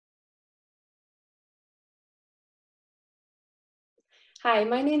Hi,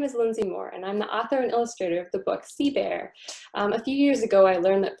 my name is Lindsay Moore, and I'm the author and illustrator of the book Sea Bear. A few years ago, I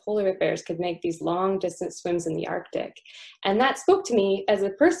learned that polar bears could make these long-distance swims in the Arctic. And that spoke to me as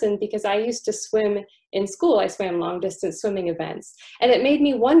a person because I used to swim in school. I swam long-distance swimming events. And it made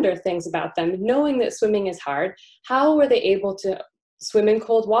me wonder things about them. Knowing that swimming is hard, how were they able to swim in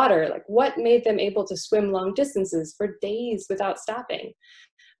cold water? Like, what made them able to swim long distances for days without stopping?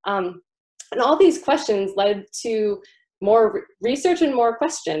 And all these questions led to more research and more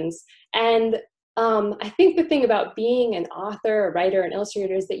questions. And I think the thing about being an author, a writer, an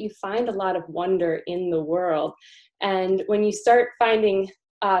illustrator is that you find a lot of wonder in the world. And when you start finding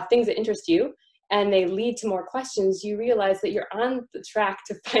things that interest you and they lead to more questions, you realize that you're on the track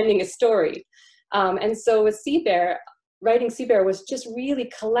to finding a story. And so with Sea Bear, writing Sea Bear was just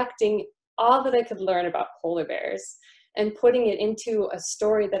really collecting all that I could learn about polar bears and putting it into a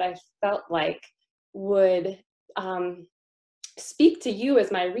story that I felt like would speak to you as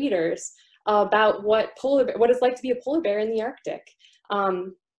my readers about what it's like to be a polar bear in the Arctic.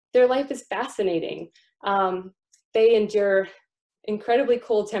 Their life is fascinating. They endure incredibly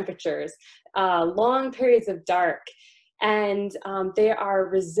cold temperatures, long periods of dark, and they are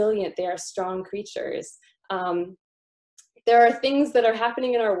resilient. They are strong creatures. There are things that are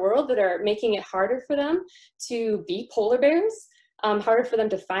happening in our world that are making it harder for them to be polar bears, harder for them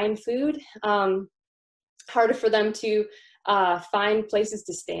to find food, harder for them to find places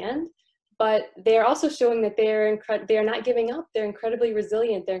to stand, but they're also showing that they are not giving up. They're incredibly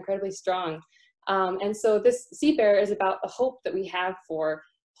resilient. They're incredibly strong. And so this Sea Bear is about the hope that we have for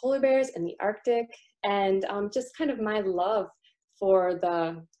polar bears in the Arctic, and just kind of my love for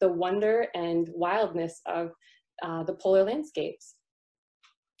the wonder and wildness of the polar landscapes.